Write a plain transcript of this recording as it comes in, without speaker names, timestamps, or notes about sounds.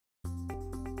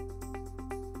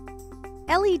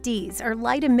LEDs, or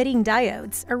light-emitting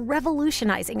diodes, are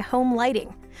revolutionizing home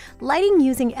lighting. Lighting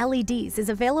using LEDs is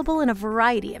available in a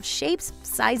variety of shapes,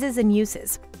 sizes, and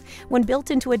uses. When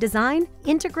built into a design,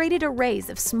 integrated arrays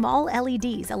of small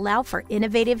LEDs allow for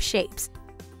innovative shapes.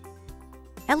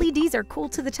 LEDs are cool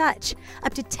to the touch,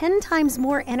 up to 10 times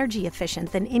more energy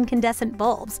efficient than incandescent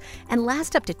bulbs, and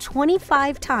last up to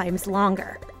 25 times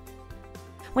longer.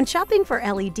 When shopping for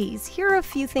LEDs, here are a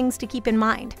few things to keep in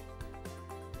mind.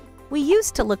 We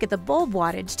used to look at the bulb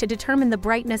wattage to determine the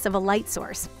brightness of a light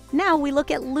source. Now we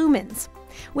look at lumens.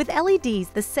 With LEDs,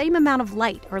 the same amount of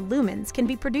light, or lumens, can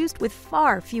be produced with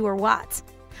far fewer watts.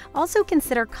 Also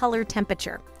consider color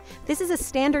temperature. This is a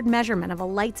standard measurement of a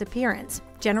light's appearance,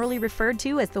 generally referred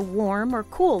to as the warm or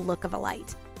cool look of a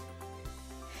light.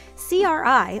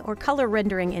 CRI, or color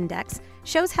rendering index,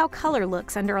 shows how color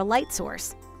looks under a light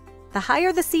source. The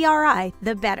higher the CRI,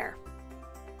 the better.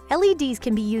 LEDs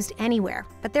can be used anywhere,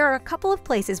 but there are a couple of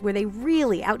places where they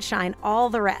really outshine all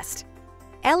the rest.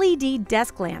 LED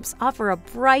desk lamps offer a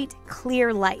bright,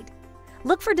 clear light.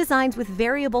 Look for designs with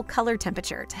variable color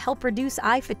temperature to help reduce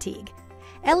eye fatigue.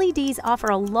 LEDs offer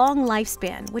a long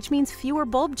lifespan, which means fewer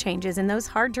bulb changes in those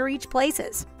hard-to-reach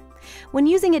places. When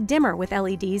using a dimmer with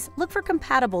LEDs, look for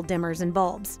compatible dimmers and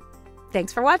bulbs.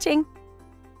 Thanks for watching!